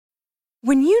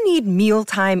When you need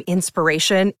mealtime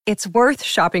inspiration, it's worth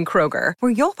shopping Kroger,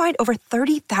 where you'll find over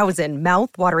 30,000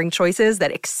 mouth-watering choices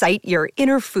that excite your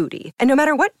inner foodie. And no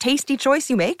matter what tasty choice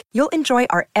you make, you'll enjoy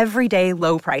our everyday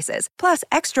low prices, plus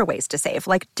extra ways to save,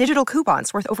 like digital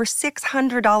coupons worth over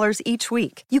 $600 each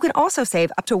week. You can also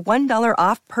save up to $1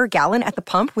 off per gallon at the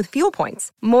pump with fuel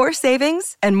points. More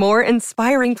savings and more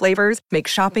inspiring flavors make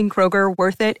shopping Kroger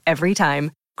worth it every time.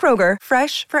 Kroger,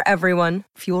 fresh for everyone.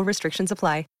 Fuel restrictions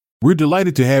apply. We're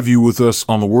delighted to have you with us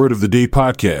on the Word of the Day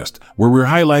podcast, where we're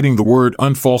highlighting the word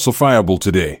unfalsifiable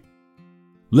today.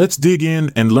 Let's dig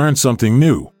in and learn something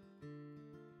new.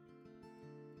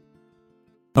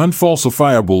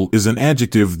 Unfalsifiable is an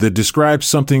adjective that describes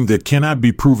something that cannot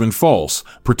be proven false,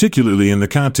 particularly in the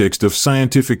context of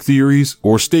scientific theories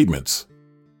or statements.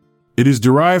 It is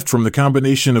derived from the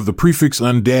combination of the prefix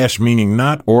un- meaning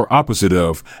not or opposite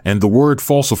of, and the word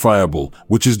falsifiable,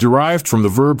 which is derived from the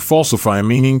verb falsify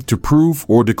meaning to prove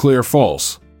or declare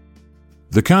false.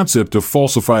 The concept of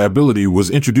falsifiability was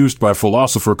introduced by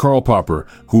philosopher Karl Popper,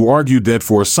 who argued that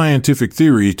for a scientific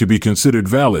theory to be considered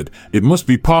valid, it must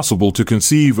be possible to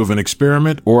conceive of an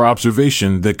experiment or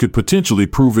observation that could potentially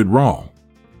prove it wrong.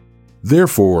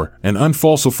 Therefore, an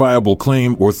unfalsifiable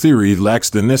claim or theory lacks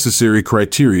the necessary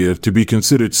criteria to be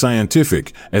considered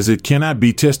scientific, as it cannot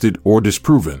be tested or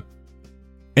disproven.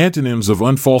 Antonyms of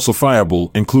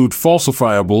unfalsifiable include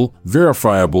falsifiable,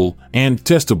 verifiable, and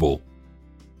testable.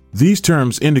 These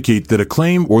terms indicate that a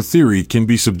claim or theory can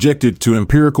be subjected to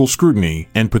empirical scrutiny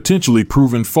and potentially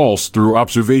proven false through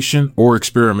observation or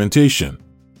experimentation.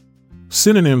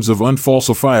 Synonyms of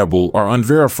unfalsifiable are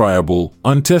unverifiable,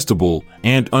 untestable,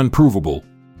 and unprovable.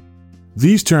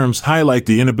 These terms highlight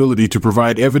the inability to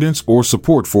provide evidence or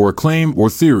support for a claim or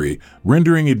theory,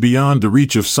 rendering it beyond the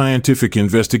reach of scientific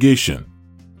investigation.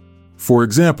 For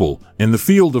example, in the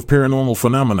field of paranormal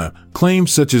phenomena,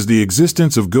 claims such as the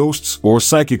existence of ghosts or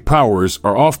psychic powers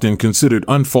are often considered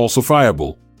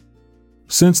unfalsifiable.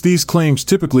 Since these claims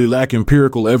typically lack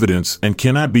empirical evidence and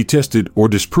cannot be tested or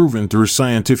disproven through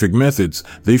scientific methods,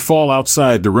 they fall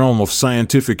outside the realm of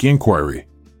scientific inquiry.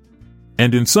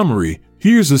 And in summary,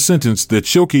 here's a sentence that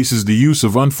showcases the use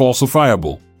of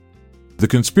unfalsifiable. The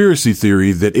conspiracy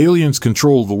theory that aliens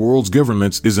control the world's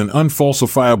governments is an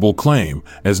unfalsifiable claim,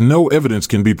 as no evidence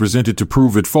can be presented to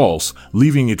prove it false,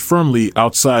 leaving it firmly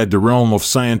outside the realm of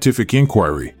scientific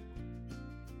inquiry.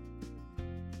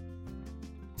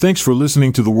 Thanks for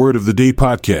listening to the Word of the Day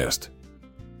podcast.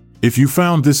 If you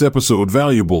found this episode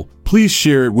valuable, please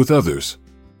share it with others.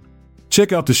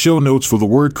 Check out the show notes for the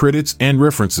word credits and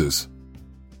references.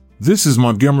 This is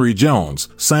Montgomery Jones,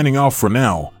 signing off for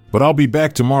now, but I'll be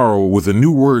back tomorrow with a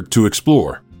new word to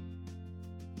explore.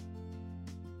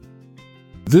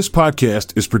 This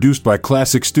podcast is produced by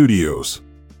Classic Studios.